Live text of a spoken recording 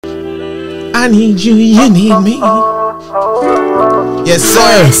I need you, you need me. Yes,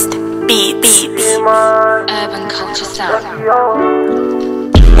 sir. Beats. Urban culture sound.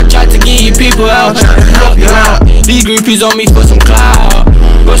 I tried to get you people out, trying to help you out. These groupies on me for some clout.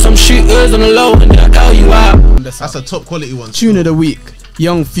 Got some shooters on the low and they'll tell you out. That's a top quality one. Tune of the week.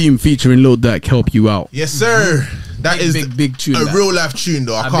 Young Fume featuring Lil Durk, Help You Out. Yes, sir. That is big tune. A real life tune,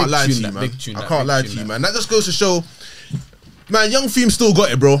 though. I can't lie to you, man. I can't lie to you, man. That just goes to show, man, Young Fume still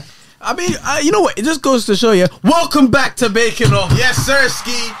got it, bro. I mean, you know what? It just goes to show you. Welcome back to Baking Off. Yes, sir,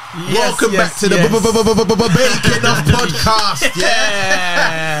 Ski. Welcome back to the Baking Off podcast.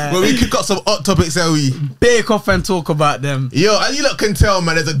 Yeah. Where we kick up some hot topics, how we bake off and talk about them. Yo, and you lot can tell,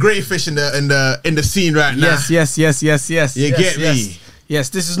 man. There's a grey fish in the scene right now. Yes. You get me? Yes,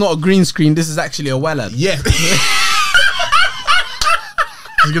 this is not a green screen. This is actually a Wellad. Yeah.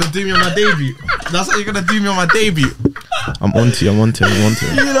 You're gonna do me on my debut. That's how you're gonna do me on my debut. I'm on to you. You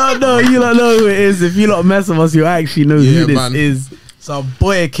don't know who it is. If you lot mess with us, you actually know who this is. So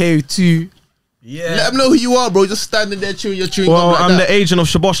boy K2. Yeah. Let them know who you are, bro. Just standing there chewing your chewing gum. Well, I'm the agent of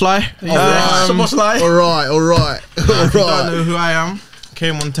Shabosh Lai. Shabosh Lai. All right. If you don't know who I am,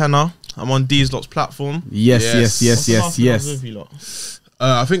 Kieron Montana. I'm on D's Lot's platform. Yes.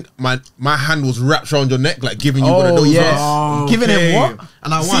 I think my hand was wrapped around your neck, like giving you one of those ones. Giving him what?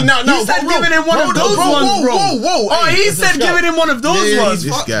 And I won. See, now, he said giving him one of those ones, bro. Whoa. Oh, he said giving him one of those ones.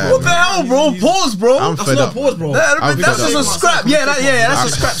 This guy, what the hell, bro? Pause, bro. That's not a pause, bro. That's just a scrap. Yeah,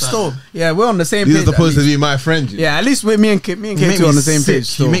 that's a scrap store. Yeah, we're on the same page. These are supposed to be my friends. Yeah, at least with me and K2 on the same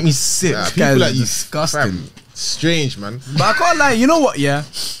page. You make me sick. People like you, disgusting. Strange, man. But I can't lie. You know what? Yeah,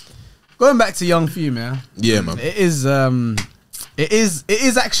 going back to Young Fume, man. Yeah, man. It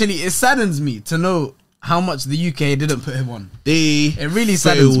is actually, it saddens me to know how much the UK didn't put him on. It really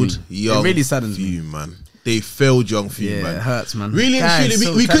saddens me. It really saddens me, man. They failed Young Fume, man. It hurts, man. Really and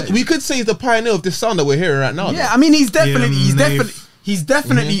truly, we could say he's the pioneer of this sound that we're hearing right now. Yeah, though. I mean, he's definitely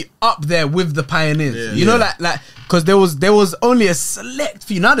up there with the pioneers. Yeah, you know, like because there was only a select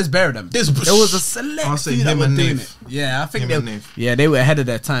few. Now there's bare of them. There was a select few that were doing it. Yeah, I think they were ahead of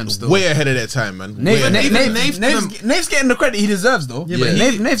their time still. Way ahead of their time, man. Nave's getting the credit he deserves, though. Yeah, but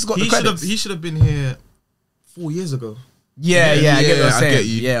Nave's got the credit. He should have been here 4 years ago. Yeah, I get what you're saying. I get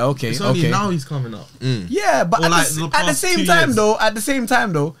you. Yeah, okay. It's only now he's coming up. Yeah, but at the same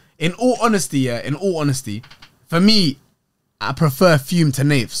time though, in all honesty, for me, I prefer Fume to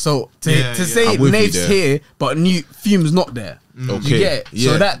Nave. So to say Nave's here, but Fume's not there. Okay. You get it?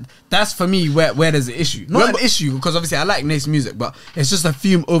 Yeah. So that's for me where there's an issue. Not an issue, because obviously I like Nave's music, but it's just a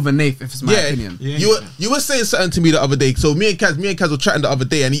Fume over Nave, if it's my opinion. Yeah. You were saying something to me the other day. So me and Kaz were chatting the other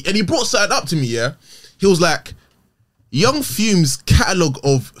day, and he brought something up to me, yeah? He was like, Young Fume's catalogue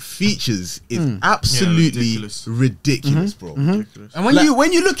of features is absolutely ridiculous, bro. Ridiculous. And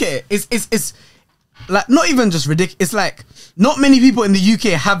when you look at it, it's like not even just ridiculous. It's like not many people in the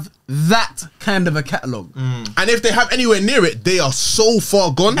UK have that kind of a catalogue. And if they have anywhere near it, they are so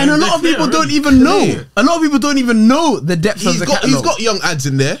far gone. And a lot of people don't even know. A lot of people don't even know the depth of the catalogue. He's got young ads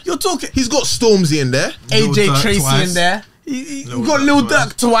in there. You're talking. He's got Stormzy in there. AJ Tracy in there. He got Lil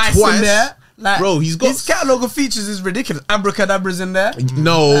Durk twice in there. Like, bro, his catalogue of features is ridiculous. Abracadabra's in there.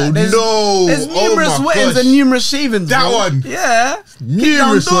 No. There's numerous wettings and numerous shavings. That one. Yeah.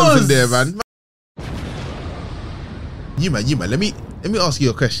 Numerous ones in there, man. You man, let me ask you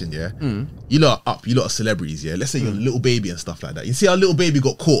a question, yeah? You lot are you lot are celebrities, yeah? Let's say you're Lil Baby and stuff like that. You see how Lil Baby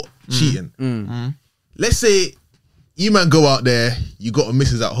got caught cheating? Let's say you man go out there, you got a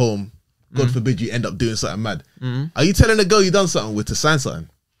missus at home, God forbid you end up doing something mad. Are you telling the girl you done something with to sign something?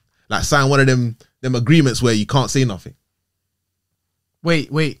 Like sign one of them agreements where you can't say nothing?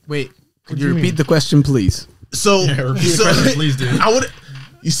 Wait. Could you repeat the question, please? So, repeat the question, please, dude.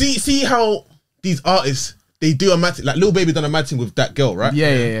 You see how these artists, they do a mad thing. Like Lil Baby done a mad thing with that girl, right?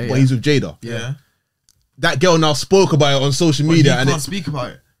 Yeah. But he's with Jada. Yeah. That girl now spoke about it on social media. And can't speak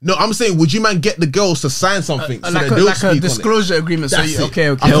about it. No, I'm saying, would you man get the girls to sign something like a disclosure agreement?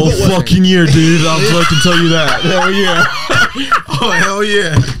 Okay. Hell fucking year, dude. I can tell you that. Hell yeah. Oh, hell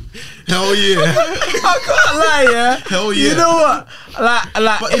yeah. Hell yeah. I can't lie, yeah. Hell yeah. You know what? Like.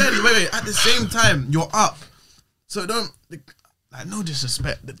 But then, wait. At the same time, you're up. So don't, like, no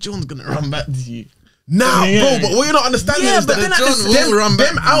disrespect. The John's gonna run back to you. Nah, bro, but what you're not understanding is that them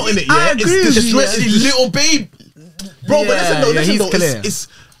out in it, yeah. I agree with you. It's Little Baby. Bro, but listen though, it's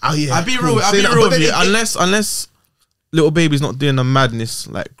oh yeah. I'll be real with you. Unless Little Baby's not doing the madness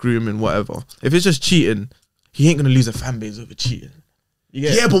like grooming, whatever. If it's just cheating, he ain't gonna lose a fan base over cheating.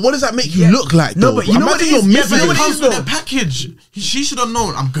 Yeah, but what does that make you look like? No, but you know what it is? Yeah, but it comes with a package. She should have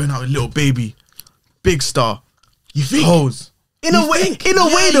known. I'm going out with Little Baby, big star. You think? Hoes. In a way,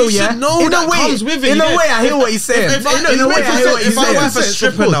 though, yeah. No, in a way, comes with it. In a way, I hear what he's saying. If my wife is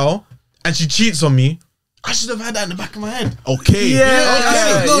stripper now and she cheats on me, I should have had that in the back of my head. Okay.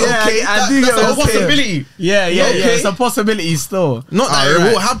 Okay. I do get That's a possibility. Yeah. It's a possibility still. Not that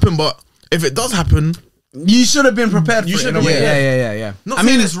it will happen, but if it does happen, you should have been prepared for it in a way. Yeah. I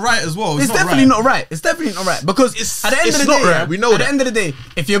mean, it's right as well. It's definitely not right. It's definitely not right because at the end of the day, right. We know at the end of the day,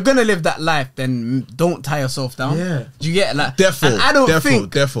 if you're gonna live that life, then don't tie yourself down. Yeah. Do you get like? Therefore, and I don't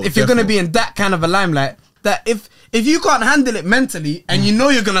think if you're gonna be in that kind of a limelight, that if you can't handle it mentally and you know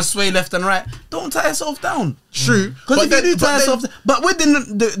you're gonna sway left and right, don't tie yourself down. True. Because if you do tie yourself down, but within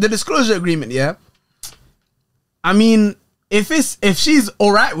the disclosure agreement, yeah. I mean, if she's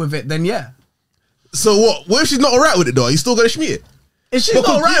alright with it, then yeah. So what? What if she's not alright with it though? Are you still gonna schmeat it? If she's not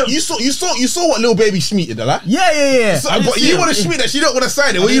alright, you saw what Lil Baby schmeated, like? Yeah. So, but you want to schmeat that she don't want to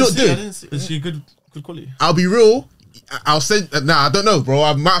sign it. What you not doing? Is she good quality? I'll be real. I'll say I don't know, bro.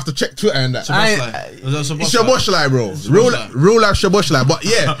 I might have to check Twitter and that. It's Shaboshlight, bro. Real life Shaboshlight. But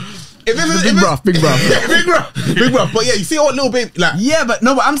yeah, if it's big bruv. But yeah, you see what Lil Baby like? Yeah, but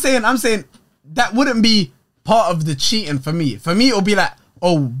I'm saying that wouldn't be part of the cheating for me. For me, it'll be like,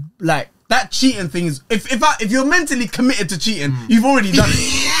 oh, like. That cheating thing is if you're mentally committed to cheating, you've already done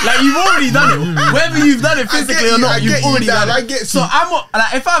it. Like you've already done it. Whether you've done it physically or not, you've already done it. I get so I'm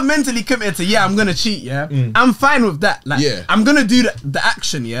like, if I'm mentally committed to I'm gonna cheat, I'm fine with that. Like I'm gonna do the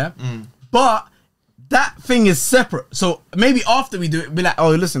action, but that thing is separate. So maybe after we do it, be like,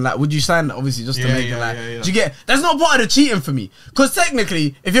 oh listen, like would you sign that? Obviously, just to make it like, do you get? That's not part of the cheating for me. Because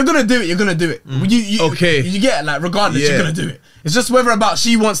technically, if you're gonna do it, you're gonna do it. You get like regardless, you're gonna do it. It's just whether about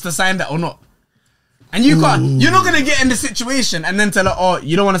she wants to sign that or not. And you can't. You're not gonna get in the situation and then tell her, oh,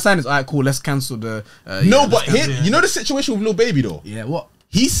 you don't want to sign this. All right, cool. Let's cancel the. No, but you know the situation with Lil Baby though. Yeah, what?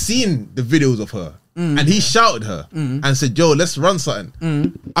 He's seen the videos of her and he shouted her and said, "Yo, let's run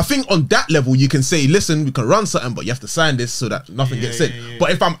something." I think on that level you can say, "Listen, we can run something, but you have to sign this so that nothing gets said." But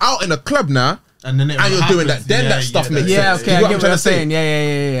if I'm out in a club now. And you're doing that, then that stuff makes sense. Yeah, okay, I get what you're saying.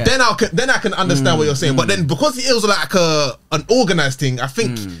 Yeah. Then I can understand what you're saying. But then because it was like an organized thing, I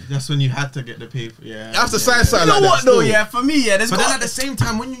think that's when you had to get the paper. Yeah, you have to sign something. You know like what that though? Yeah, for me, yeah. But then at the same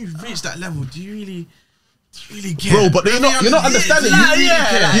time, when you reach that level, do you really care? Bro, but you're not understanding.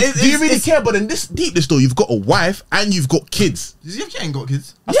 Do you really care? But in this though, you've got a wife and you've got kids. Does he ain't got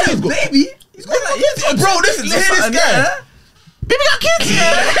kids? Yeah, baby. He's got like, bro. This guy. Baby got kids.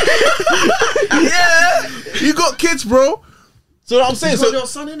 Yeah. You got kids, bro. So what I'm saying, so your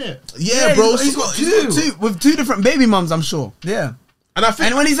son in it. Yeah, bro. He's got two with two different baby mums, I'm sure. Yeah.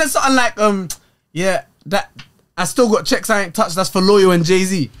 And when he said something like, that I still got checks I ain't touched. That's for Loyal and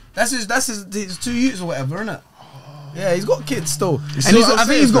Jay-Z. That's his two youths or whatever, isn't it? Yeah, he's got kids still. And I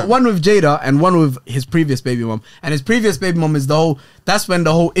think he's got one with Jada and one with his previous baby mum. And his previous baby mum is that's when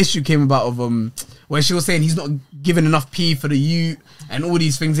the whole issue came about of where she was saying he's not giving enough P for the youth and all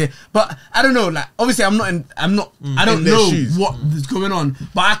these things here. But I don't know, like obviously I don't know what is going on.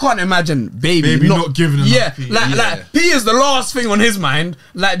 But I can't imagine baby not giving enough P. Like P is the last thing on his mind.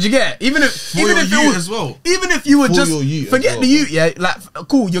 Like, do you get it? Even if you were just forget the youth, like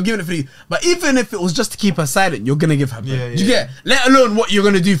cool, you're giving it for you. But even if it was just to keep her silent, you're gonna give her. Do you get it? Let alone what you're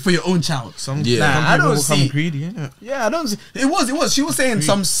gonna do for your own child. I don't see. Greedy, innit? Yeah, I don't see. It was. She was saying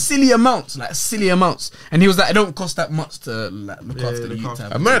some silly amounts, and he was like, "It don't cost that much to like, look after the youth."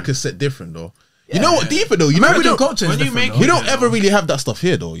 America's set different though. You know what? Deeper though. American culture is different. We don't ever really have that stuff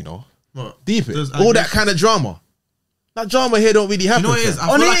here though. You know, deeper. All that kind of drama. That drama here don't really happen. You know what it is?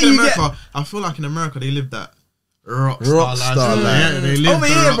 I feel like in America they live that rock star life. Over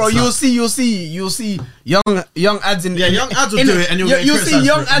here, bro, you'll see young ads in young ads will do it, and you'll see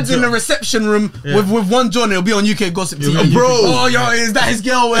young ads in the reception room with one John. It'll be on UK Gossip TV, bro. Oh, yo, is that his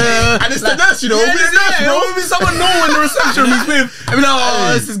girl? And it's the nurse, you know. It'll be someone know in the reception room he's with. I mean,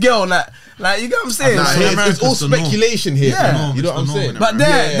 oh, it's his girl. Like you get what I'm saying? It's all speculation here. Yeah, you know what I'm saying. But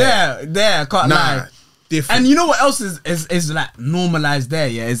there, can't lie. Different. And you know what else is like normalized there?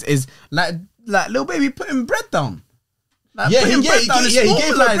 Yeah, is like Lil Baby putting bread down. Like, he gave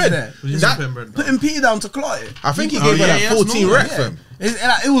her bread. Putting P down to clot it. I think he gave her like 14 racks.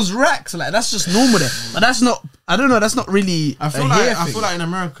 It was racks. Like that's just normal there. But that's not. I don't know. That's not really. I feel like in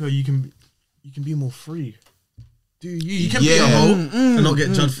America you can be more free. You can be a hoe and not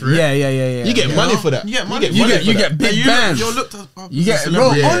get judged for it. Yeah. You get money for that. You get money. You get big bands. You're looked up. You get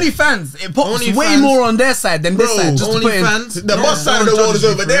OnlyFans. It pops way more on their side than this side. Just OnlyFans. The bus side of the world is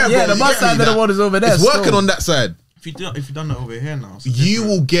over there. Yeah, the bus side of the world is over there. It's working on that side. If you done that over here now, you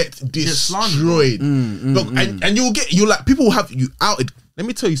will get destroyed. Look, and you'll like people will have you outed. Let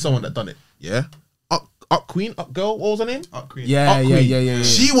me tell you someone that done it. Yeah, Up Queen, Up Girl, what was her name? Up Queen. Yeah, Up yeah, Queen. yeah, yeah, yeah.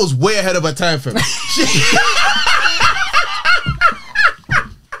 She was way ahead of her time, fam.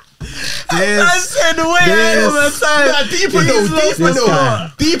 I said way ahead of her time. Nah,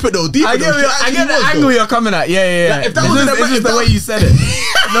 deeper though. I get the angle you're coming at. Yeah. Like, if that was just the way you said it.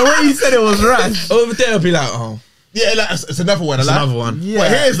 The way you said it was rash. Over there, I'll be like, oh. Yeah, like, it's another one. It's another one. Yeah.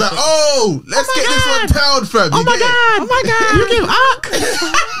 But here's like, let's get this one town, fam. Oh my god!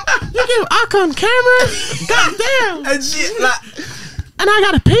 You give Ak on camera? Goddamn! And shit, like, And I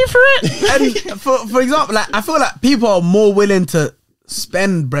gotta pay for it. and for example, like, I feel like people are more willing to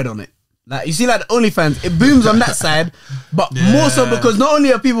spend bread on it. Like, you see, like, the OnlyFans, it booms on that side, but more so because not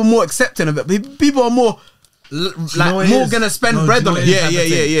only are people more accepting of it, but people are more more gonna spend bread on it.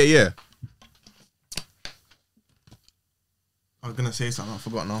 Yeah. I was gonna say something, I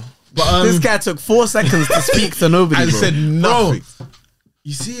forgot now. But This guy took 4 seconds to speak to nobody. And bro. said nothing.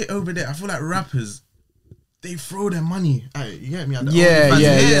 You see it over there. I feel like rappers, they throw their money. You get me? At the Yeah, OnlyFans.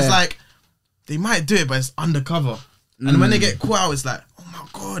 yeah. It's like they might do it, but it's undercover. And when they get caught out, it's like, oh my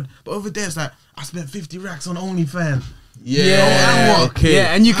god. But over there, it's like, I spent 50 racks on OnlyFans. Yeah, okay.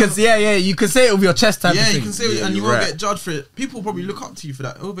 Yeah, and you can, you can say it with your chest type of thing. You can say it, Yeah, and you you're won't right. get judged for it. People probably look up to you for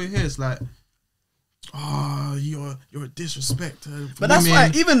that. Over here, it's like, oh, you're a disrespecter. But that's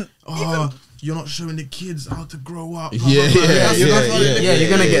why even you're not showing the kids how to grow up. Yeah. you're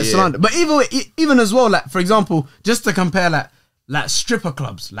gonna get slandered. But even as well, like, for example, just to compare, like stripper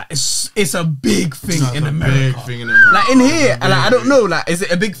clubs, like it's a big thing in America. Like in here, and like, I don't know, like, is it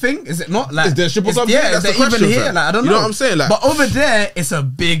a big thing? Is it not? Like, Is there stripper clubs? Yeah, That's is the there even question, here? fam. Like, I don't know. You know what I'm saying? Like, but over there, it's a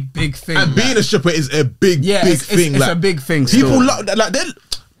big thing. and being a stripper is a big thing. It's like, a big thing. People still. love that. Like,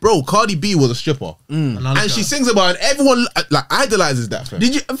 bro, Cardi B was a stripper, and she sings about it. And everyone like idolizes that. Fam.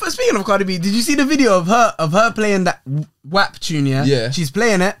 Did you? Speaking of Cardi B, did you see the video of her playing that WAP tune? Yeah, she's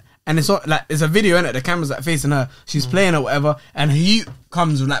playing it, and it's all, like, it's a video in it. The camera's like facing her. She's playing it, whatever, and her youth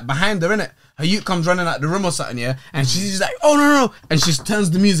comes like behind her in it. Her youth comes running out the room or something, and she's just like, oh no, and she turns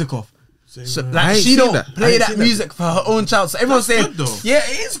the music off. So like, she don't play that music for her own child. So everyone's saying, yeah,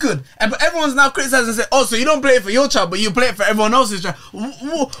 it is good. But everyone's now criticizing and saying, oh, so you don't play it for your child, but you play it for everyone else's child.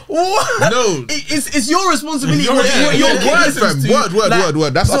 No, it's your responsibility. Word.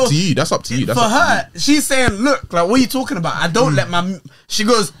 That's up to you. That's up to you. For her, she's saying, look, like, what are you talking about? I don't let my. She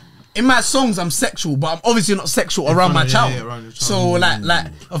goes, in my songs, I'm sexual, but I'm obviously not sexual around my child. Around your child. So like,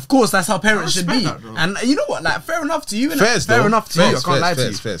 of course, that's how parents should be. And you know what? Like, fair enough to you. Fair enough to you. I can't lie to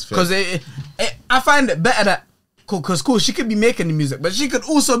you. Because I find it better that, because cool, she could be making the music, but she could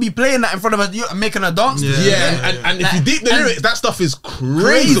also be playing that in front of her and making her dance. And if you deep the lyrics, that stuff is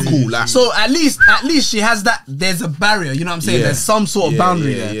crazy cool. Like, so at least she has that. There's a barrier. You know what I'm saying? Yeah. There's some sort of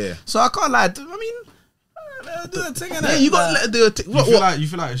boundary there. Yeah. So I can't lie. I mean, do a thing. you gotta let her do a thing. You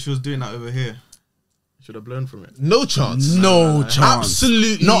feel like if she was doing that over here, should have blown from it. No chance. No chance.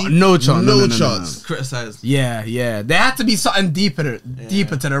 Absolutely no chance. No chance. Criticized. Yeah. There had to be something deeper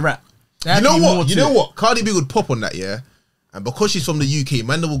to the rap. You know what? You know what? Cardi B would pop on that, yeah. And because she's from the UK,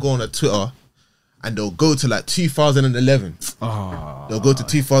 man, they will go on her Twitter and they'll go to like 2011. They'll go to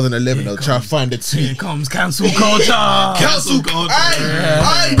 2011. They'll try to find the tweet. Here comes cancel culture. Cancel culture.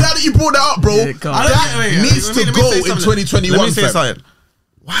 I'm glad that you brought that up, bro. That needs to go in 2021. Let me say something.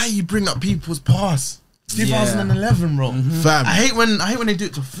 Why you bring up people's past? 2011, bro. Fam. I hate when they do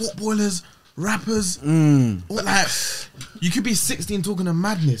it to footballers, rappers. Or like, you could be 16 talking to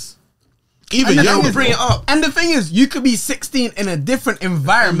madness. Even young, bring it up. And the thing is, you could be 16 in a different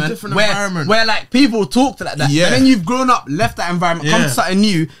environment, where like people talk to like that. Yeah. And then you've grown up, left that environment, come to something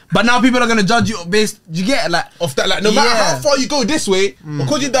new, but now people are gonna judge you based. You get it, like off that, like no matter how far you go this way,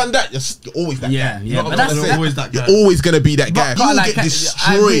 because you've done that, you're always that guy. Yeah. But You're always that guy. You're always gonna be that guy. But You like, get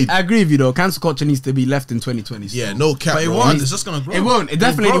destroyed. I agree with you though. Cancel culture needs to be left in 2020. Still. Yeah, no cap. But it bro. won't. It's just gonna grow. It won't. It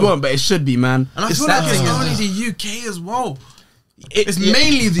definitely won't. But it should be, man. And I feel like it's only the UK as well. It's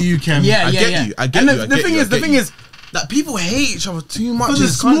mainly the UK. I get you. And the thing is, that people hate each other too much. for the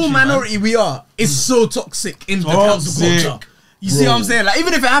small minority we are, it's so toxic in the cancel culture. You see what I'm saying? Like,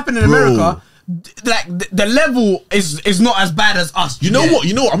 even if it happened in America, like the level is not as bad as us. You know what?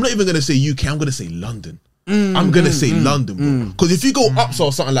 I'm not even gonna say UK. I'm gonna say London. I'm gonna say London, bro. Because if you go up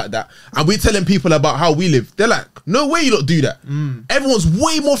or something like that, and we're telling people about how we live, they're like, "No way, you don't do that." Everyone's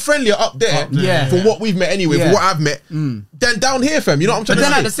way more friendlier up there, from what we've met anyway, from what I've met, than down here, fam. You know what I'm trying to say?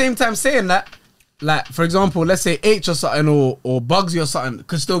 But then at the same time, saying that, like, for example, let's say H or something or Bugsy or something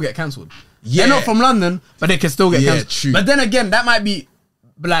could still get cancelled. Yeah. They're not from London, but they can still get cancelled. True. But then again, that might be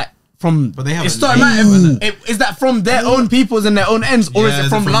like from. But they have is that from their own peoples and their own ends, or is it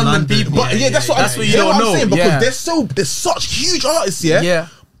from London people? But that's what you don't know. saying, because there's such huge artists, yeah.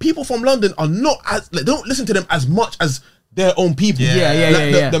 people from London are not as like, they don't listen to them as much as their own people.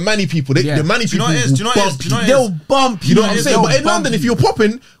 Yeah. The Manny people, the Manny people. They'll bump. You know what I'm saying? But in London, if you're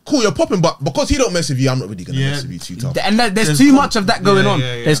popping, cool, you're popping. But because he don't mess with you, I'm not really gonna mess with you too tough. And there's too much of that going on.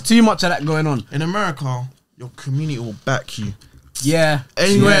 There's too much of that going on. In America, your community will back you. Yeah.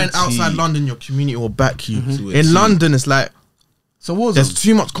 Anywhere outside London, your community will back you. In London, it's like. So there's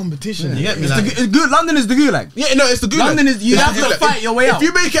too much competition. You get me? It's good. London is the gulag. Yeah, no, it's the gulag. London is you have to fight your way out. If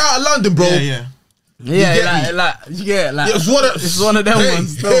you make it out of London, bro. It's one of them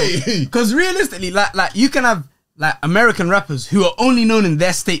ones. Because realistically, like you can have like American rappers who are only known in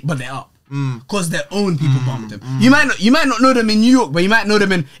their state, but they're up because their own people bumped them. You might not know them in New York, but you might know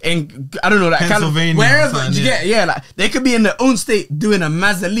them in I don't know, like Pennsylvania, wherever. You get like they could be in their own state doing a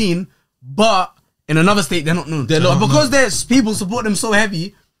mazzoline, but in another state they're not known. But because there's people support them so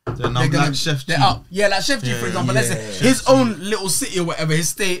heavy. They're like Chef G. They're up. Yeah, like Chef G, for example. Let's say his own little city or whatever, his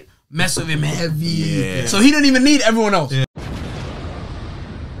state. Mess with him heavy, so he don't even need everyone else.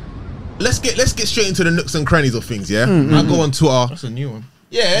 Let's get straight into the nooks and crannies of things. I go on Twitter. That's a new one.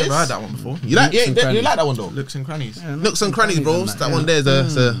 Yeah, I've heard that one before. You like that one though? Nooks and crannies. Nooks and crannies, bro. That one there's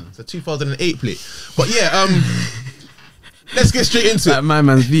a 2008 plate. But let's get straight into it. My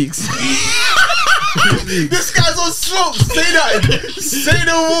man's Beaks. This guy's on smoke. Say that. Say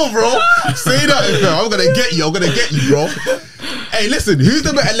no more, bro. Say that, bro. I'm gonna get you, bro. Hey, listen. Who's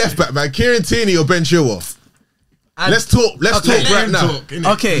the better left back, man? Kieron Montana or Ben Chilwell? Let's talk right now.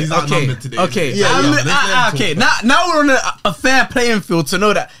 Okay. Yeah. Okay. Now we're on a fair playing field to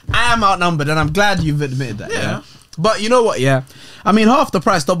know that I am outnumbered, and I'm glad you've admitted that. Yeah. But you know what? Yeah. I mean, half the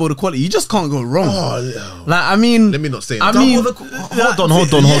price, double the quality. You just can't go wrong. Oh, no. Like, I mean, let me not say that. Hold on.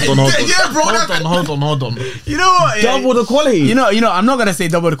 Hold on. You know what? Yeah, double the quality. You know. I'm not gonna say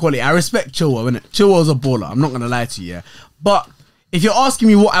double the quality. I respect Chilwell, innit? Chilwell's a baller. I'm not gonna lie to you. Yeah, but if you're asking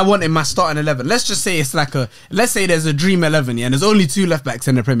me what I want in my starting 11, let's just say it's like let's say there's a dream 11, and there's only 2 left backs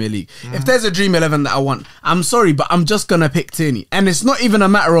in the Premier League. If there's a dream 11 that I want, I'm sorry, but I'm just gonna pick Tierney. And it's not even a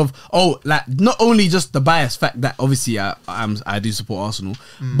matter of not only just the biased fact that obviously I do support Arsenal,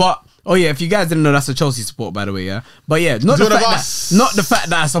 but if you guys didn't know, that's a Chelsea support, by the way, But not the fact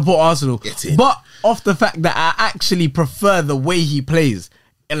that I support Arsenal, but off the fact that I actually prefer the way he plays.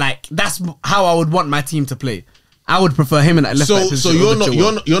 Like that's how I would want my team to play. I would prefer him in that left back position. So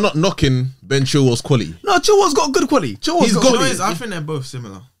you're not knocking Ben Chilwell's quality. No, Chilwell's got good quality. He's got quality. I think they're both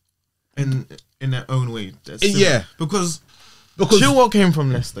similar in their own way. Yeah, because Chilwell came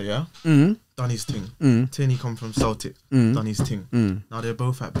from Leicester, done his thing. Tierney come from Celtic, done his thing. Now they're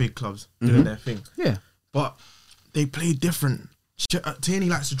both at big clubs doing their thing. Yeah, but they play different. Tierney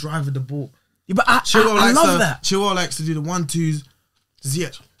likes to drive with the ball. Yeah, but I love that. Chilwell likes to do the 1-2s.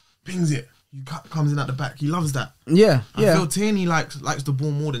 Ziyech pings it. You comes in at the back. He loves that. Yeah. I feel Tierney likes the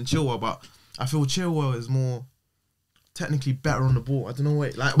ball more than Chilwell, but I feel Chilwell is more technically better on the ball. I don't know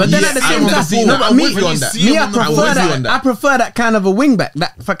what. But then at the same time, I prefer that kind of a wing back,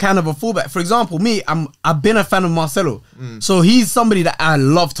 that for kind of a fullback. For example, I've been a fan of Marcelo, so he's somebody that I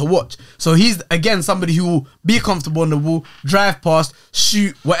love to watch. So he's again somebody who will be comfortable on the ball, drive past,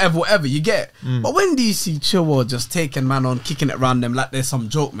 shoot, whatever you get. But when do you see Chilwell just taking man on, kicking it around them like there's some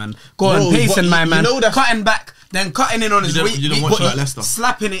joke, man? Pacing my man, cutting back. Then cutting in on his weight,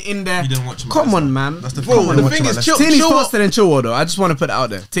 slapping it in there. You didn't watch him. Come on, man. That's the the thing is, Tierney's faster than Chilwell, though. I just want to put it out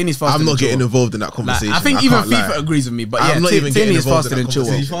there. Tierney's faster. I'm not getting involved in that conversation. I think even FIFA agrees with me, but Tierney is faster than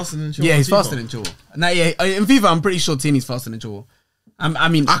Chilwell. He's faster than Chilwell. Yeah, he's faster than Chilwell. Now, in FIFA, I'm pretty sure Tierney's faster than Chilwell. I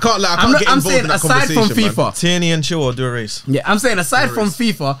mean, I can't lie. I'm saying aside from FIFA, Tierney and Chilwell do a race. Yeah, I'm saying aside from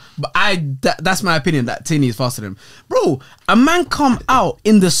FIFA, but that's my opinion that Tierney is faster than him. Bro, a man come out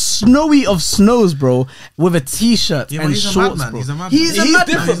in the snowy of snows, bro, with a t-shirt and shorts, bro. He's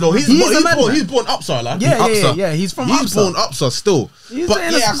different, though. He's born Upside, like. Yeah. He's from Upside. He's born Upside still. But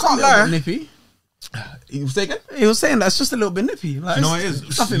I can't lie. Nippy. He was saying? He was saying that's just a little bit nippy. Like, you know what it is?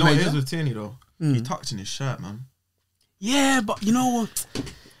 You know what it is with Tierney though? He tucked in his shirt, man. Yeah, but you know what?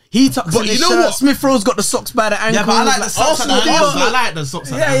 He tucks in his shirt. Smith Rowe's got the socks by the ankle. Yeah, but I like the socks. I like the socks.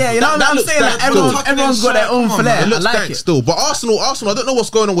 Yeah. You know what I'm saying? Like, everyone's got their own flair. It looks dank still. But Arsenal, I don't know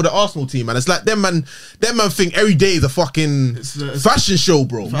what's going on with the Arsenal team, man. It's like them man think every day is a fucking fashion show,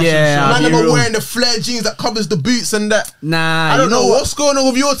 bro. Yeah, man, they're wearing the flare jeans that covers the boots and that. Nah, I don't know what's going on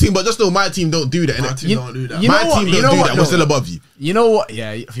with your team, but just know my team don't do that. My team don't do that. My team don't do that. We're still above you. You know what?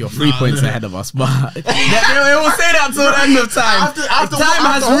 Yeah, you're 3 points ahead of us, but they will say that till the end of time. Time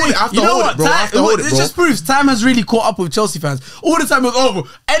has really, you know what? It just proves time has really caught up with Chelsea fans. All the time it was,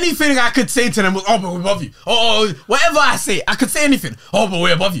 anything I could say to them was, but we're above you. Whatever I say, I could say anything. But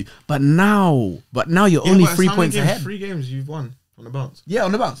we're above you. But now you're only 3 points ahead. 3 games you've won. On the bounce. Yeah,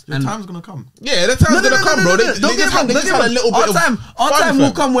 on the bounce. Your time's gonna come. Yeah, the time's gonna come, bro. They just had a little bit of our time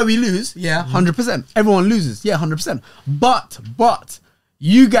will come where we lose. Yeah, 100%. Everyone loses. Yeah, 100%. But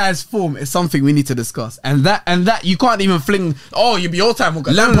you guys' form is something we need to discuss, and that you can't even fling. Oh, your time will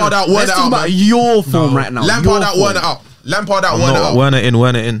go. Lampard out, Werner out. About your form right now. Lampard out, Werner out. Lampard out, Werner out.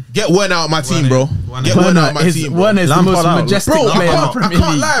 Werner in. Get Werner out of my team, bro. Get Werner out of my team, bro. Werner is the most majestic player in the Premier League. I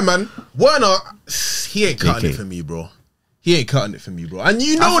can't lie, man. Werner, he ain't cutting it for me, bro. He ain't cutting it for me, bro. And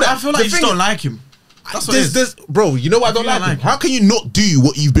you know that. I feel like you just don't like him. That's what it is. Bro, you know why I don't like him? How can you not do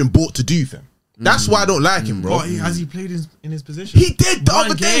what you've been bought to do, fam? That's why I don't like him, bro. But has he played in his position? He did the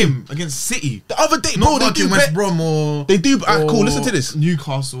other game against City. The other day, bro. They do West Brom or they do. Cool. Listen to this.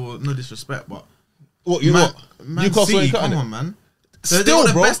 Newcastle. No disrespect, but what you what? Newcastle City, ain't come cutting on, it. man. Still, They're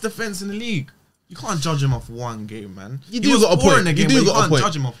the bro. best defense in the league. You can't judge him off one game, man. You do got a point. You do got a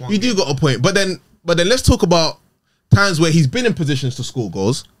point. You do got a point. But then let's talk about times where he's been in positions to score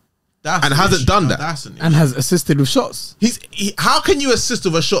goals and hasn't done that. And has assisted with shots. How can you assist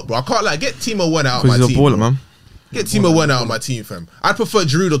with a shot, bro? I can't like get Timo Werner out of my team. He's a baller, man. Get Timo Werner out of my team, fam. I'd prefer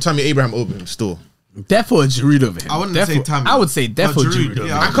Giroud or Tammy Abraham over him still. Therefore, Giroud over him. I wouldn't say Tammy. I would say therefore Giroud over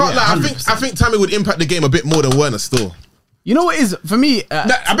him. I can't lie. I think Tammy would impact the game a bit more than Werner still. You know what is for me?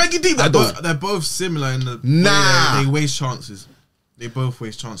 I beg you deep that though. They're both similar in the way they waste chances. They both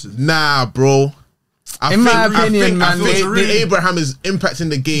waste chances. Nah, bro. In my opinion, man, Abraham is impacting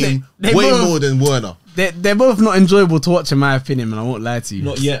the game way more than Werner. They're both not enjoyable to watch, in my opinion, man. I won't lie to you.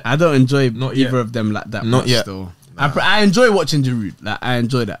 Not yet. I don't enjoy either of them like that. Not much, yet. Though. I enjoy watching Giroud. Like I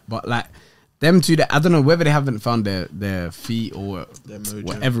enjoy that, but like them two, I don't know whether they haven't found their feet or their mojo.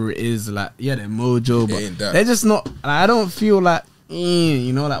 Whatever it is. Like their mojo, but they're just not. Like, I don't feel like.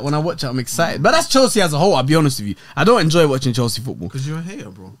 You know, like when I watch it, I'm excited. But that's Chelsea as a whole. I'll be honest with you. I don't enjoy watching Chelsea football because you're a hater,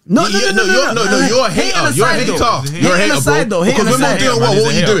 bro. No, you're a hater. You're a hater. You're a hater, bro. Because when we're doing what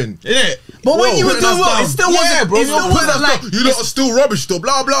were you doing? Yeah. But when you were doing what, it still wasn't, bro. It still wasn't like you lot are still rubbish, though.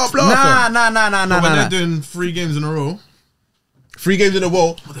 Blah blah blah. Nah. When they're doing 3 games in a row. 3 games in a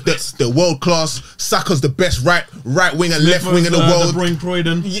row, the world class. Saka's the best right wing and left wing in the world.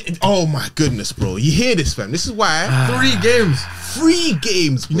 Oh my goodness, bro! You hear this, fam? This is why 3 games. 3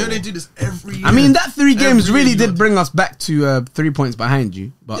 games, bro. You know they do this every year. I mean, that 3 games really did bring us back to 3 points behind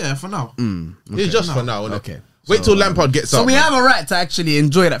you. But yeah, for now. Okay. It's just for now, isn't it? Okay. Wait till Lampard gets up. So we have a right to actually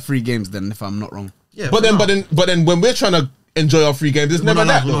enjoy that 3 games, then, if I'm not wrong. Yeah. But then when we're trying to enjoy our 3 games, it's never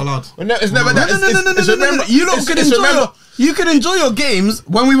that. We're not allowed. It's never that. No. You could enjoy your games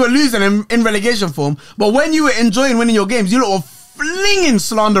when we were losing in relegation form, but when you were enjoying winning your games, you lot were flinging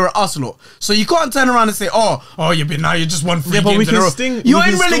slander at us lot. So you can't turn around and say, oh, you're just won 3 games in a row. You're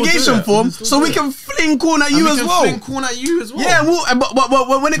in relegation form, so we can fling corn at you as well. Yeah,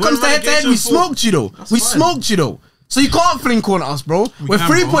 but when it comes to head-to-head, we smoked you though. We smoked you though. So you can't fling corner us, bro. We're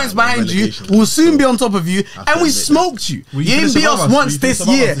 3 points behind you. We'll soon be on top of you. And we smoked you. You ain't beat us once this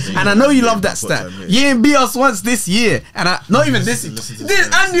year. And I know you love that stat. You ain't beat us once this year. And not even this year.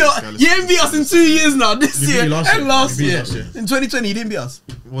 You ain't beat us in 2 years now. This year and last year. In 2020, you didn't beat us.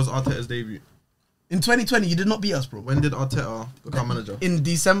 It was Arteta's debut. In 2020, you did not beat us, bro. When did Arteta become manager? In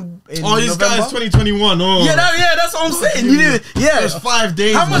December. This guy's 2021. Oh, yeah, that's what I'm saying. You did, yeah. It was 5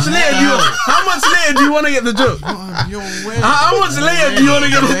 days. How much later do you want to get the joke? You're weird. How much later do you want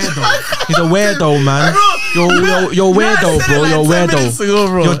to get the joke? He's a weirdo, man. You're weirdo, bro. You're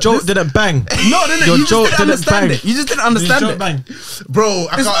weirdo. Your joke didn't bang. No, your joke didn't bang. You just didn't understand it, bro.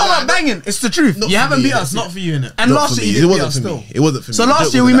 It's not about banging. It's the truth. You haven't beat us. Not for you, innit? And last year you didn't beat us still. It wasn't for me. So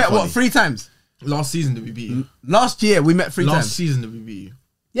last year we met what 3 times. Last season did we beat you? Last year we met 3 times. Last season did we beat you?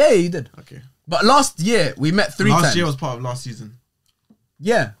 Yeah, you did. Okay. But last year we met 3 times. Last year was part of last season.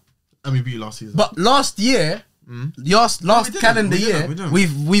 Yeah. And we beat you last season. But last year, last calendar year, we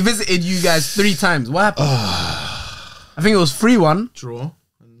visited you guys 3 times. What happened? I think it was 3-1. Draw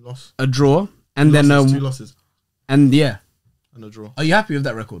and loss. A draw. And then 2 losses. And yeah. And a draw. Are you happy with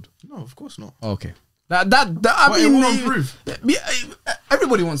that record? No, of course not. Okay. I mean, it will improve.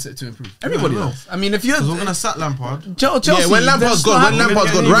 Everybody wants it to improve. Everybody does. I mean, if you're, we're gonna sack Lampard. Chelsea, yeah, when Lampard's gone,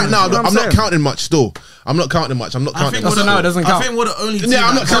 right now, I'm not counting much. Still, I'm not counting much. I'm not counting much. So now it doesn't count. I think we're the only team. Yeah,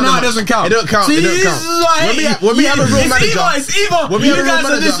 I'm not counting. So now it doesn't count. It don't count. It don't count. When we have a real manager, it's either you guys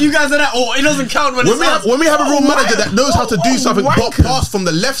are this, you guys are that, or it doesn't count when we have a real manager that knows how to do something, but pass from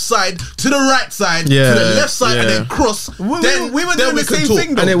the left side to the right side to the left side and then cross. Then we were doing the same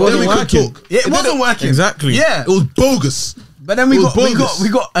thing, and it wasn't working. It wasn't working. Exactly. Yeah, it was bogus. But then we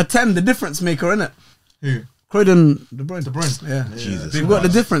got Attend the difference maker in it. Who? Croydon De Bruyne. Yeah. Jesus. We got the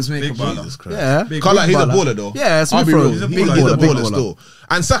difference maker. Jesus Christ. Yeah. Carla, he's a baller though. Yeah, I'll be real. He's a big baller still.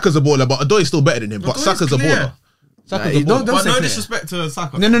 And Saka's a baller, but Adoy's still better than him. But Saka's a baller. Don't But say no clear. disrespect to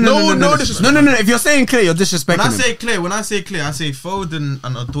Saka. No disrespect. No. If you're saying clear, you're disrespecting When I say clear, I say Foden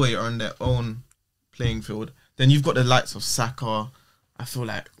and Odoi are on their own playing field. Then you've got the likes of Saka. I feel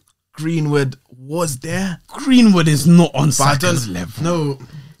like Greenwood was there. Greenwood is not on Saka's level. No.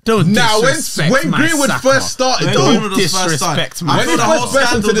 Don't when Greenwood first started, don't disrespect man. When he first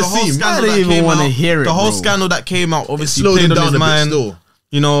burst into the scene, I don't even want to hear it. The whole bro. scandal that came out, obviously slowed played him on down his a bit mind. still.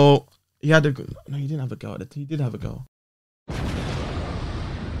 You know, he had a good. No, he didn't have a girl. He did have a girl.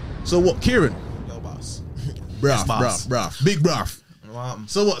 So what, Kieron? Yo, boss. Bruv. Big bruv.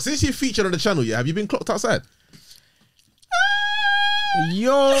 So what, since you featured on the channel, have you been clocked outside?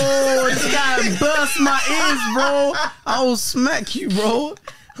 Yo, this guy burst my ears, bro. I will smack you, bro.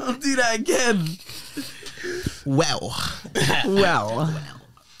 I'll do that again. Well.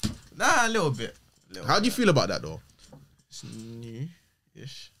 Nah, a little bit. How do you feel about that though? It's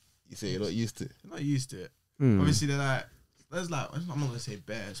new-ish. You say you're not used to it? I'm not used to it. Obviously, there's like, I'm not going to say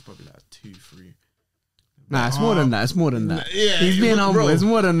bare, it's probably like 2, 3. Nah, it's more than that. Yeah, he's being humble. It's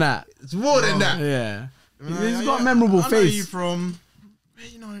more than that. Yeah. He's got a memorable face. Where you from?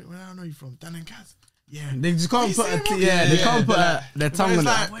 Where I know you from? Dan&KAZ. Yeah. They just can't put they can't put their tongue on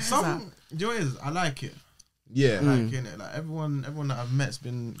it. Do you know what it is? I like it. Yeah. I like it. Like everyone that I've met's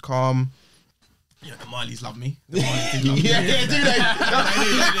been calm. Yeah, the Marlies love me. The Marlies do love me. Yeah, do they?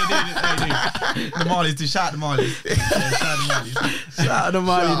 The Marlies do. Shout out the Marlies. Shout out the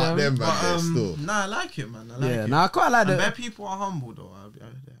Marley, them, man. Nah, I like it, man. I like it. Nah, I quite like and it. bare people are humble, though. They're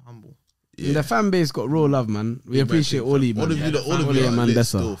humble. Yeah. The fan base got real love, man. We appreciate all of you, man. All of you are lit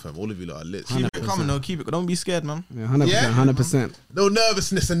still, fam. All of you are lit. Keep it coming, though. Keep it. Don't be scared, man. Yeah, 100%. No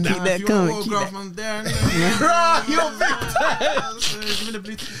nervousness and that. Keep that coming. Keep that. Man, there. You're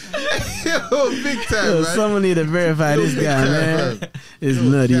big time, man. Someone need to verify this guy, man. It's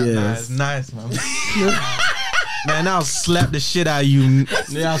nutty ass. It's nice, man. Man, I'll slap the shit out of you.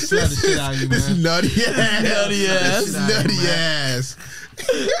 Yeah, I'll slap the shit out of you, man. This nutty ass. Nutty ass. This nutty ass.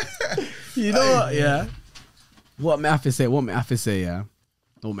 You know what? Yeah. What me have to say? Yeah. What me have to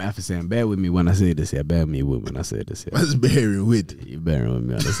say? And bear with me when I say this. Yeah. Bear with me when I say this. Yeah. What's bearing with? You bearing with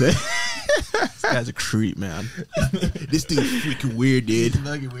me when I say. This guy's a creep, man. This dude's freaking weird, dude.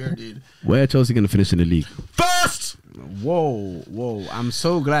 Where Chelsea gonna finish in the league? First. Whoa! I'm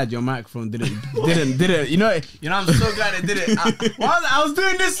so glad your microphone didn't. You know. I'm so glad it didn't. I was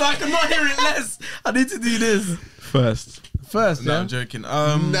doing this so I could not hear it less. I need to do this First. No, yeah? I'm joking.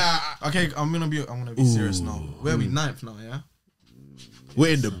 Nah. Okay, I'm gonna be serious now. Where are we? 9th now, yeah.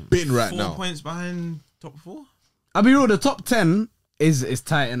 We're in the bin right now. 4 points behind top 4. I'll be real. The top 10 is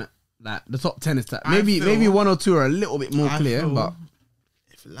tight, innit? Like the top 10 is tight. Maybe 1 or 2 are a little bit more clear, but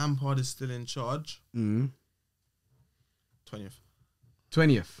if Lampard is still in charge, 20th.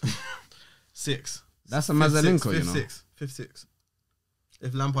 6th. That's a Mazzalenko, you know. 5th, 6th.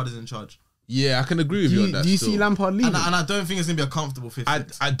 If Lampard is in charge. Yeah, I can agree with you on that. Do you see Lampard leaving? And I don't think it's gonna be a comfortable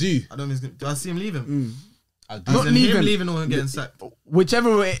 5th. I do. I don't think it's gonna. Do I see him leaving? I do. Not leaving. Him leaving or him getting sacked.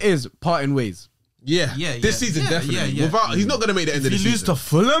 Whichever way it is, parting ways. Yeah. This season definitely. Without, he's not gonna make the end of the season. If you lose to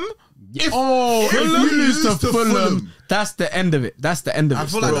Fulham. If you lose to Fulham, that's the end of it. That's the end of it. I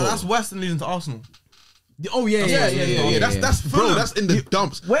feel like that's worse than losing to Arsenal. Oh yeah. That's bro. That's in the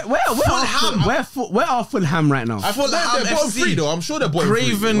dumps. Where are Fulham right now? I thought they're bottom 3 though. I'm sure they're bottom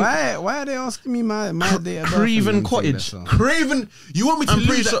 3. Why are they asking me my date of birth? Craven Cottage. Craven. You want me to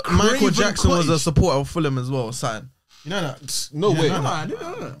lose that? Michael Jackson was a supporter of Fulham as well. Son, you know that? No way. I didn't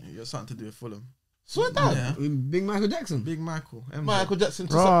know that. You got something to do with Fulham. Swear down. Yeah. Big Michael Jackson. Big Michael. MJ. Michael Jackson.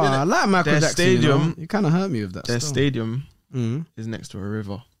 Bro, I like Michael Jackson. Stadium. You kind of hurt me with that. Their still. stadium is next to a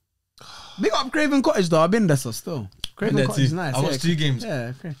river. Big up Craven Cottage though. I've been there so still. Craven Cottage is nice. I watched 2 games.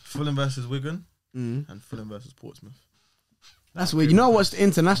 Yeah, okay. Fulham versus Wigan and Fulham versus Portsmouth. That's weird. You know I watched the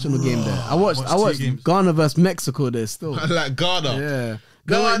international game there. I watched Ghana versus Mexico there still. I like Ghana. Yeah.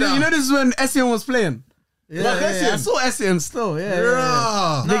 Ghana. You know this is when Essien was playing. Yeah, I saw Essien still.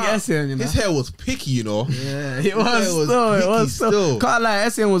 Yeah. Big Essien, you know. His hair was picky, you know. Yeah, it was still. Can't lie,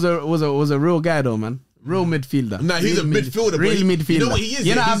 Essien was a real guy though, man. Real midfielder. Nah, he's a midfielder. Real midfielder. You know what he is?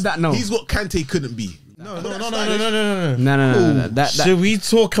 You don't have that now. He's what Kante couldn't be. No. No. Should we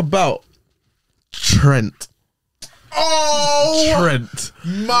talk about Trent? Oh, Trent.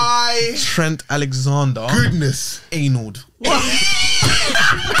 My Trent Alexander. Goodness. Arnold.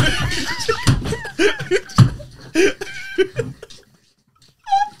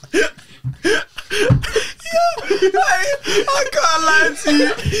 I can't lie to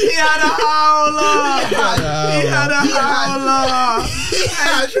you. He had a howler.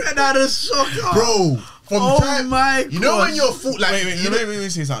 Trent had a shocker. Bro, from time. My you know when you're full, like, Wait, let me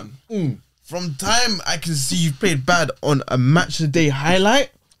say something. from time I can see you played bad on a match of the day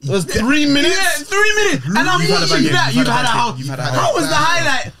highlight. It was 3 minutes. Yeah, 3 minutes. And I'm watching that. You've had a house. How was the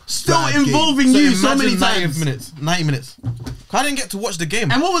highlight still involving you so many times? 90 minutes. I didn't get to watch the game.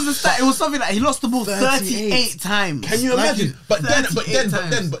 And what was the stat? It was something like he lost the ball 38 times. Can you imagine? But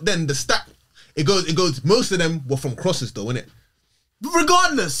then the stat it goes. Most of them were from crosses though, innit?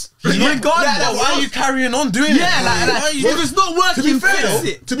 Regardless. Why are you carrying on doing it? Yeah, if it's not working, fix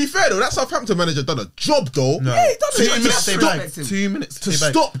it. To be fair though, that Southampton manager done a job though. No. Yeah, he done a job. 2 minutes to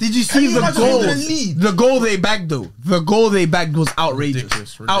stop. Did you see the goal? The goal they bagged though. The goal they bagged was outrageous.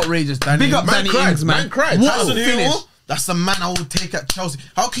 Ridiculous. Outrageous. Big up Danny Ings, man. Man cried. What a finish. That's the man I would take at Chelsea.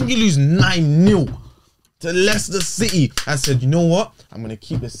 How can you lose 9-0 to Leicester City? I said, you know what? I'm gonna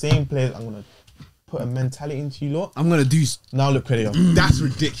keep the same players. I'm gonna put a mentality into you lot. I'm gonna do. Now look where they are. That's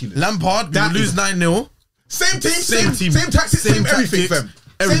ridiculous. Lampard, that lose 9-0. Same team, same tactics, same everything, fam.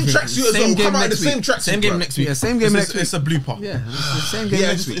 Same tracksuit as well. Come out in the same tracksuit. Same game next week. Yeah, same game next week. It's a blooper. Yeah, it's the same game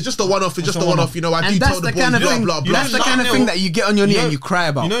next week. It's just a one-off. It's just a one-off. You know, I do tell the boys blah blah blah. That's the kind of thing that you get on your knee and you cry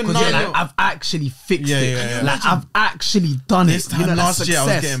about. You know, because like, I've actually fixed it. Like I've actually done it. This time last year I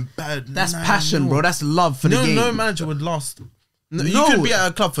was getting bad. That's passion, bro. That's love for the game. No manager would last. You could be at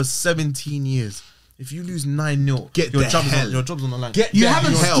a club for 17 years. If you lose 9-0, your job's on the line. You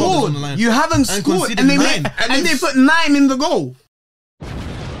haven't scored. You haven't scored, and they put 9 in the goal.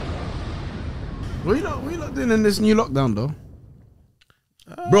 What are you not doing in this new lockdown though?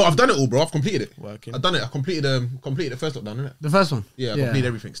 Bro, I've done it all, bro. I've completed it. Working. I've done it. I completed the first lockdown, innit? The first one? Yeah, I completed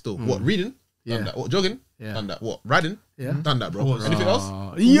everything still. What, reading? Yeah. Done that. What, jogging? Yeah. Done that. What, riding? Yeah. Done that, bro. Anything else?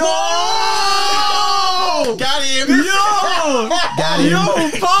 Yo! Got him! Yo,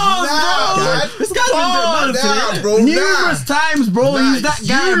 pause, bro! This guy's been doing bro. Numerous times, bro. He's that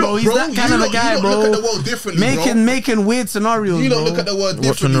guy, bro. He's that kind of a guy, bro. Look at the world differently, making weird scenarios, you bro. don't look at the world differently,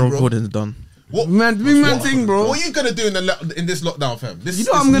 Watch when the bro. recording's done. What thing, bro. What are you gonna do in this lockdown, fam? You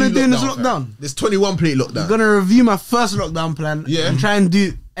know what I'm gonna do in this lockdown? This 21 plate lockdown. I'm gonna review my first lockdown plan and try and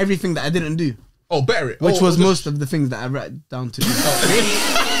do everything that I didn't do. Oh, better it. Which was most of the things that I wrote down to. Do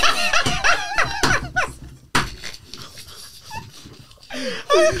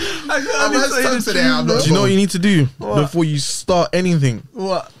you know what you need to do before you start anything?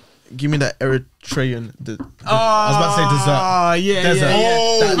 What? Give me that Eritrean. I was about to say dessert. Oh, yeah.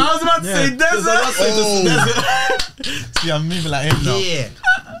 I was about to say desert. See, I'm moving like him now. Yeah.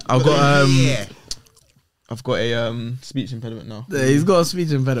 I've got a speech impediment now. Yeah, he's got a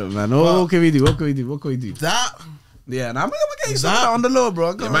speech impediment, man. What can we do? What can we do? That. Yeah, now I'm gonna get you something on the low,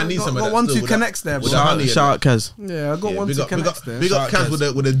 bro. I got, man needs some of that 1-2 still, connects there, bro. Shout out Kaz. Yeah, I got 1-2 connects there. Big up Kaz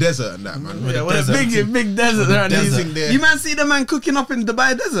with the desert and that, man. Yeah, with a big desert there. You man see the man cooking up in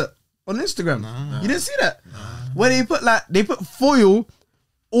Dubai desert on Instagram? You didn't see that? Where they put foil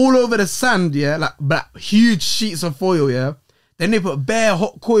all over the sand, yeah, like huge sheets of foil, yeah. Then they put bare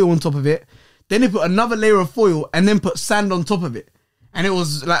hot coal on top of it. Then they put another layer of foil and then put sand on top of it. And it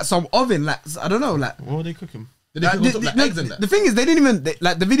was like some oven, like I don't know, like what were they cooking? Did they cook on top like eggs and that? The thing is, they didn't even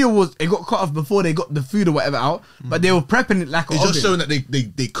like the video was it got cut off before they got the food or whatever out, but they were prepping it like an oven. It's just showing that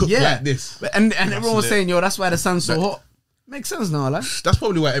they cook like this. And everyone was saying, yo, that's why the sand's so hot. Makes sense now, like. That's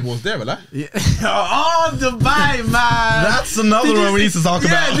probably why everyone's there, like. Yeah. Oh, Dubai, man. That's another one we need to talk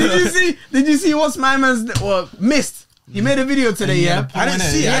about. Did you see what's my man's Mist? He made a video today, yeah. I didn't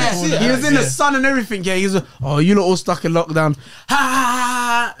see it. He was in the sun and everything, yeah. He's you lot all stuck in lockdown.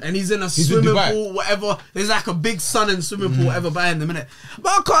 Ha! And he's in a swimming pool, whatever. There's like a big sun and swimming pool, whatever, by in the minute. But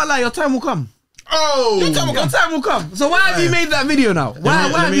I can't lie, your time will come. Oh, your time will come. So why have you made that video now? Why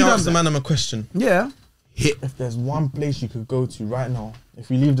have you done ask the man a question? Yeah. If there's one place you could go to right now, if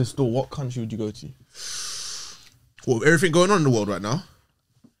we leave the store, what country would you go to? Well, everything going on in the world right now.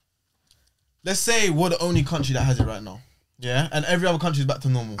 Let's say we're the only country that has it right now. Yeah, and every other country is back to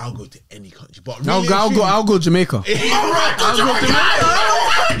normal. I'll go to any country, but really I'll go Jamaica. Alright, I'll go Jamaica.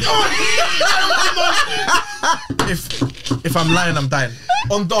 If I'm lying, I'm dying.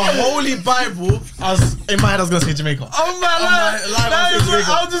 On the Holy Bible, in my head I was gonna say Jamaica. Oh my!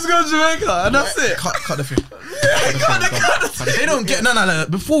 I'll just go Jamaica, and that's it. Cut the thing. They don't get no.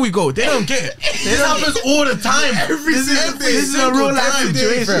 Before we go, they don't get it. This happens all the time. This is a real life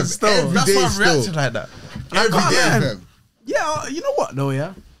situation. Still, that's why I'm reacting like that. Every day, fam. Yeah, you know what though,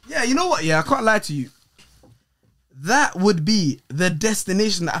 yeah? Yeah, you know what, yeah, I can't lie to you. That would be the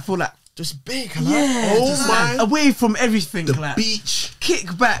destination that I feel like just big, yeah, oh my, away from everything, the like, beach,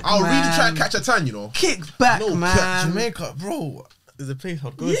 kick back. I'll man. really try and catch a tan, you know. Kick back, man. Jamaica, bro, is a place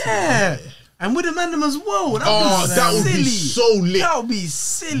I'd go to. Yeah, And with the mandem as well. That would be so lit. That would be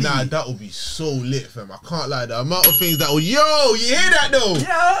silly. Nah, that would be so lit, fam. I can't lie. The amount of things that will. Yo, you hear that though?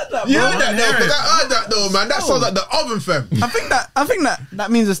 Yeah, I heard that. You heard that though? Because I heard that though, man. That sounds like the oven, fam. I think that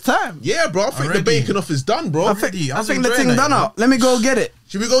means it's time. Yeah, bro. I think the bacon off is done, bro. I think the thing done up. Let me go get it.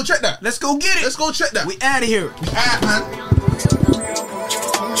 Should we go check that? Let's go get it. Let's go check that. We out of here. Alright, man.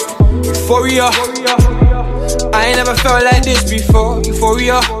 Euphoria. I ain't never felt like this before.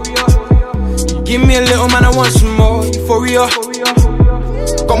 Euphoria. Give me a little man, I want some more. Euphoria.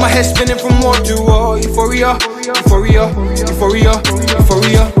 Got my head spinning from wall to wall. Euphoria. Euphoria. Euphoria.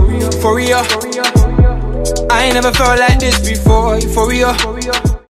 Euphoria. Euphoria. I ain't never felt like this before. Euphoria.